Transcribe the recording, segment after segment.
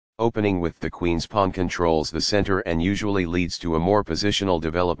Opening with the queen's pawn controls the center and usually leads to a more positional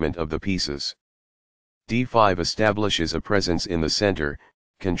development of the pieces. d5 establishes a presence in the center,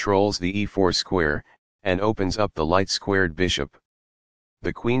 controls the e4 square, and opens up the light-squared bishop.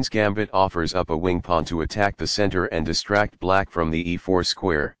 The queen's gambit offers up a wing pawn to attack the center and distract black from the e4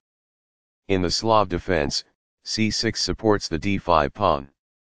 square. In the Slav defense, c6 supports the d5 pawn.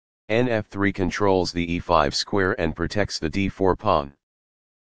 Nf3 controls the e5 square and protects the d4 pawn.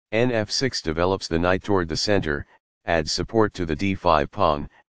 Nf6 develops the knight toward the center, adds support to the d5 pawn,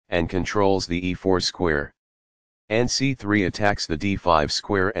 and controls the e4 square. Nc3 attacks the d5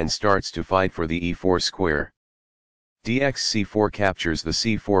 square and starts to fight for the e4 square. Dxc4 captures the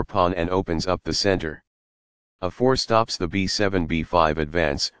c4 pawn and opens up the center. A4 stops the b7-b5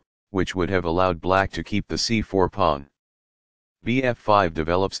 advance, which would have allowed black to keep the c4 pawn. Bf5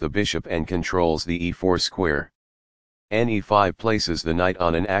 develops the bishop and controls the e4 square. Ne5 places the knight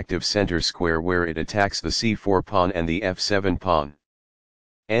on an active center square where it attacks the c4 pawn and the f7 pawn.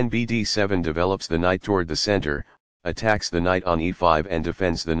 Nbd7 develops the knight toward the center, attacks the knight on e5 and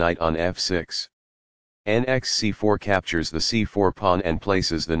defends the knight on f6. Nxc4 captures the c4 pawn and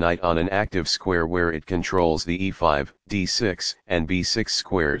places the knight on an active square where it controls the e5, d6, and b6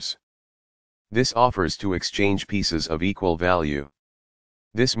 squares. This offers to exchange pieces of equal value.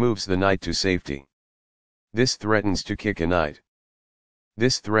 This moves the knight to safety. This threatens to kick a knight.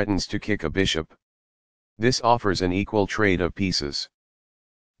 This threatens to kick a bishop. This offers an equal trade of pieces.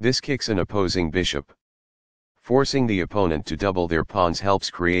 This kicks an opposing bishop. Forcing the opponent to double their pawns helps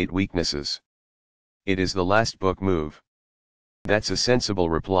create weaknesses. It is the last book move. That's a sensible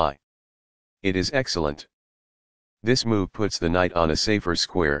reply. It is excellent. This move puts the knight on a safer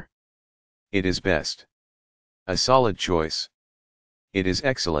square. It is best. A solid choice. It is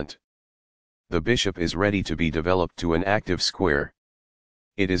excellent. The bishop is ready to be developed to an active square.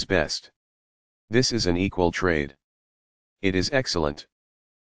 It is best. This is an equal trade. It is excellent.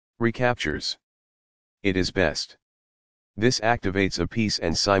 Recaptures. It is best. This activates a piece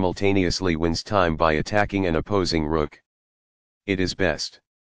and simultaneously wins time by attacking an opposing rook. It is best.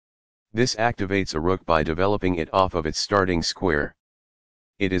 This activates a rook by developing it off of its starting square.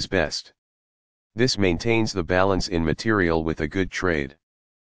 It is best. This maintains the balance in material with a good trade.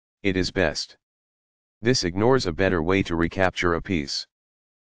 It is best. This ignores a better way to recapture a piece.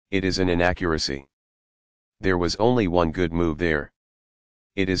 It is an inaccuracy. There was only one good move there.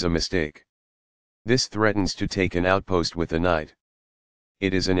 It is a mistake. This threatens to take an outpost with a knight.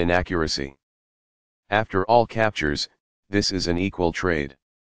 It is an inaccuracy. After all captures, this is an equal trade.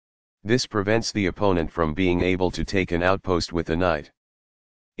 This prevents the opponent from being able to take an outpost with a knight.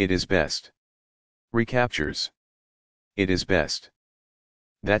 It is best. Recaptures. It is best.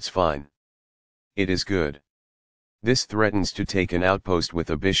 That's fine. It is good. This threatens to take an outpost with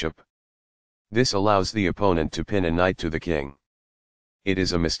a bishop. This allows the opponent to pin a knight to the king. It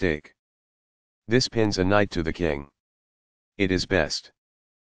is a mistake. This pins a knight to the king. It is best.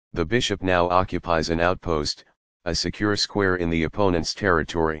 The bishop now occupies an outpost, a secure square in the opponent's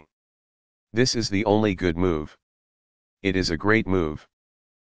territory. This is the only good move. It is a great move.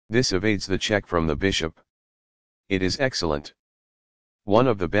 This evades the check from the bishop. It is excellent. One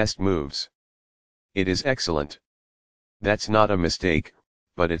of the best moves. It is excellent. That's not a mistake,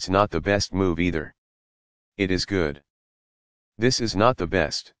 but it's not the best move either. It is good. This is not the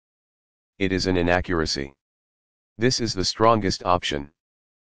best. It is an inaccuracy. This is the strongest option.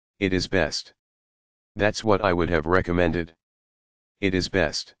 It is best. That's what I would have recommended. It is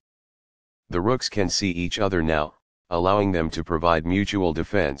best. The rooks can see each other now, allowing them to provide mutual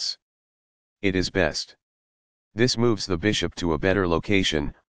defense. It is best. This moves the bishop to a better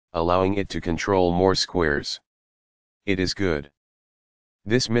location, allowing it to control more squares. It is good.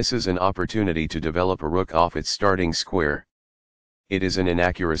 This misses an opportunity to develop a rook off its starting square. It is an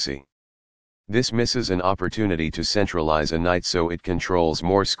inaccuracy. This misses an opportunity to centralize a knight so it controls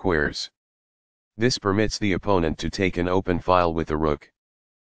more squares. This permits the opponent to take an open file with a rook.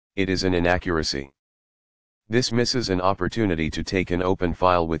 It is an inaccuracy. This misses an opportunity to take an open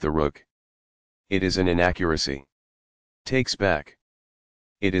file with a rook. It is an inaccuracy. Takes back.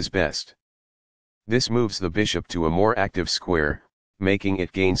 It is best. This moves the bishop to a more active square, making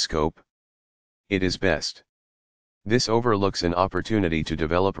it gain scope. It is best. This overlooks an opportunity to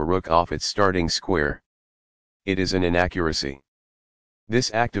develop a rook off its starting square. It is an inaccuracy. This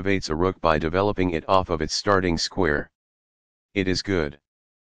activates a rook by developing it off of its starting square. It is good.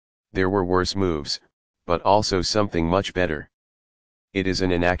 There were worse moves, but also something much better. It is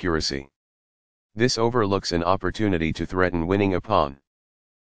an inaccuracy. This overlooks an opportunity to threaten winning a pawn.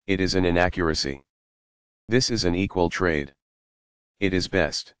 It is an inaccuracy. This is an equal trade. It is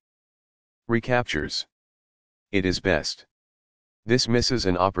best. Recaptures. It is best. This misses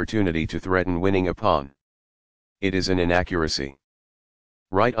an opportunity to threaten winning a pawn. It is an inaccuracy.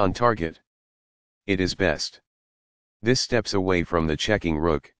 Right on target. It is best. This steps away from the checking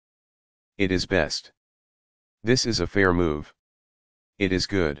rook. It is best. This is a fair move. It is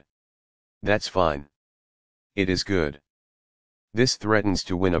good. That's fine. It is good. This threatens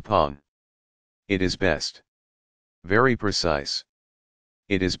to win a pawn. It is best. Very precise.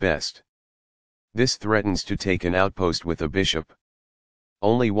 It is best. This threatens to take an outpost with a bishop.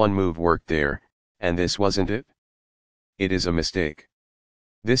 Only one move worked there, and this wasn't it? It is a mistake.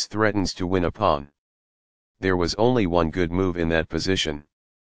 This threatens to win a pawn. There was only one good move in that position.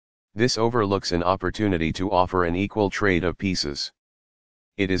 This overlooks an opportunity to offer an equal trade of pieces.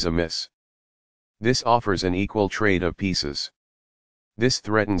 It is a miss. This offers an equal trade of pieces. This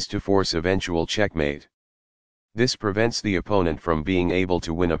threatens to force eventual checkmate. This prevents the opponent from being able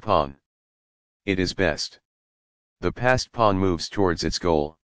to win a pawn. It is best. The passed pawn moves towards its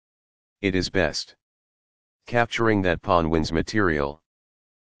goal. It is best. Capturing that pawn wins material.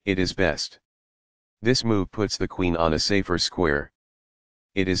 It is best. This move puts the queen on a safer square.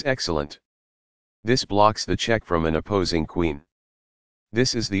 It is excellent. This blocks the check from an opposing queen.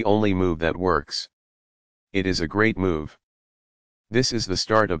 This is the only move that works. It is a great move. This is the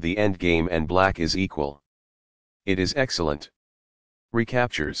start of the endgame and black is equal. It is excellent.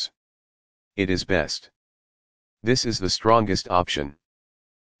 Recaptures. It is best. This is the strongest option.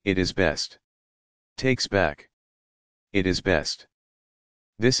 It is best. Takes back. It is best.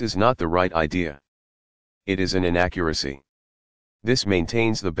 This is not the right idea. It is an inaccuracy. This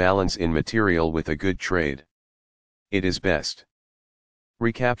maintains the balance in material with a good trade. It is best.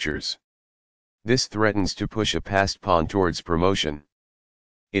 Recaptures. This threatens to push a passed pawn towards promotion.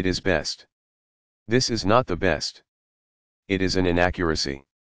 It is best. This is not the best. It is an inaccuracy.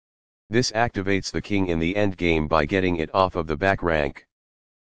 This activates the king in the endgame by getting it off of the back rank.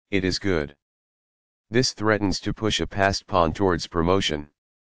 It is good. This threatens to push a passed pawn towards promotion.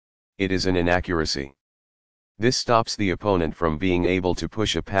 It is an inaccuracy. This stops the opponent from being able to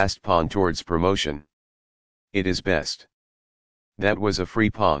push a passed pawn towards promotion. It is best. That was a free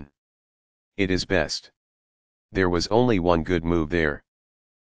pawn. It is best. There was only one good move there.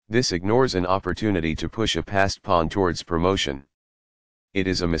 This ignores an opportunity to push a passed pawn towards promotion. It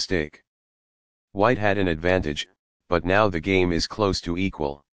is a mistake. White had an advantage, but now the game is close to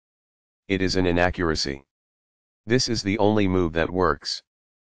equal. It is an inaccuracy. This is the only move that works.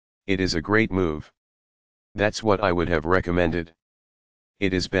 It is a great move. That's what I would have recommended.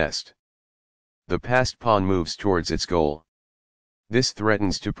 It is best. The passed pawn moves towards its goal. This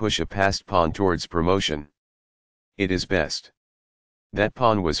threatens to push a passed pawn towards promotion. It is best. That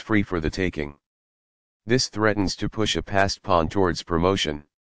pawn was free for the taking. This threatens to push a passed pawn towards promotion.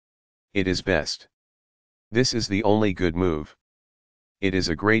 It is best. This is the only good move. It is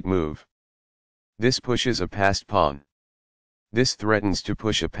a great move. This pushes a passed pawn. This threatens to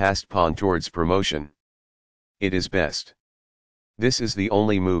push a passed pawn towards promotion. It is best. This is the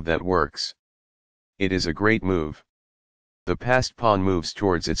only move that works. It is a great move. The passed pawn moves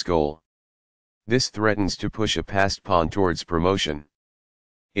towards its goal. This threatens to push a passed pawn towards promotion.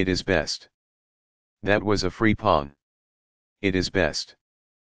 It is best. That was a free pawn. It is best.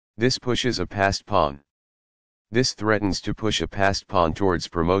 This pushes a passed pawn. This threatens to push a passed pawn towards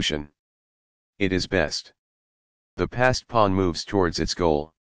promotion. It is best. The passed pawn moves towards its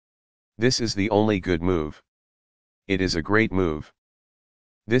goal. This is the only good move. It is a great move.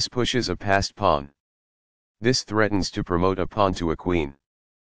 This pushes a passed pawn. This threatens to promote a pawn to a queen.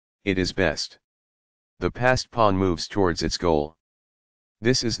 It is best. The passed pawn moves towards its goal.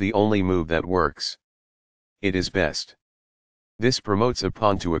 This is the only move that works. It is best. This promotes a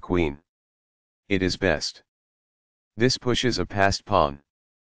pawn to a queen. It is best. This pushes a passed pawn.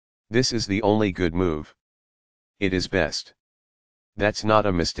 This is the only good move. It is best. That's not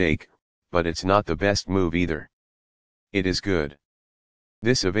a mistake, but it's not the best move either. It is good.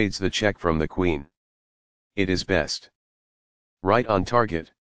 This evades the check from the queen. It is best. Right on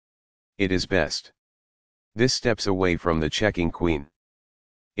target. It is best. This steps away from the checking queen.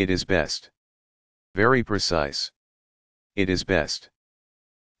 It is best. Very precise. It is best.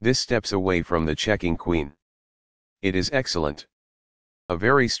 This steps away from the checking queen. It is excellent. A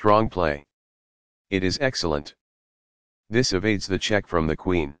very strong play. It is excellent. This evades the check from the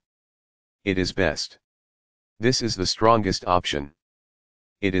queen. It is best. This is the strongest option.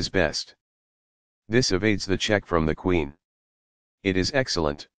 It is best. This evades the check from the queen. It is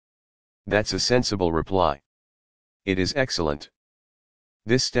excellent. That's a sensible reply. It is excellent.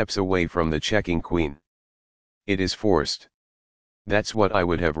 This steps away from the checking queen. It is forced. That's what I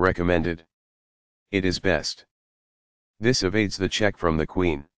would have recommended. It is best. This evades the check from the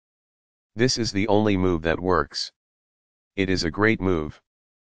queen. This is the only move that works. It is a great move.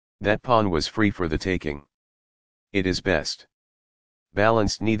 That pawn was free for the taking. It is best.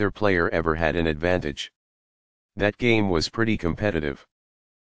 Balanced, neither player ever had an advantage. That game was pretty competitive.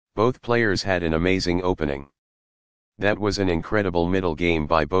 Both players had an amazing opening. That was an incredible middle game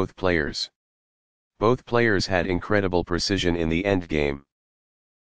by both players. Both players had incredible precision in the end game.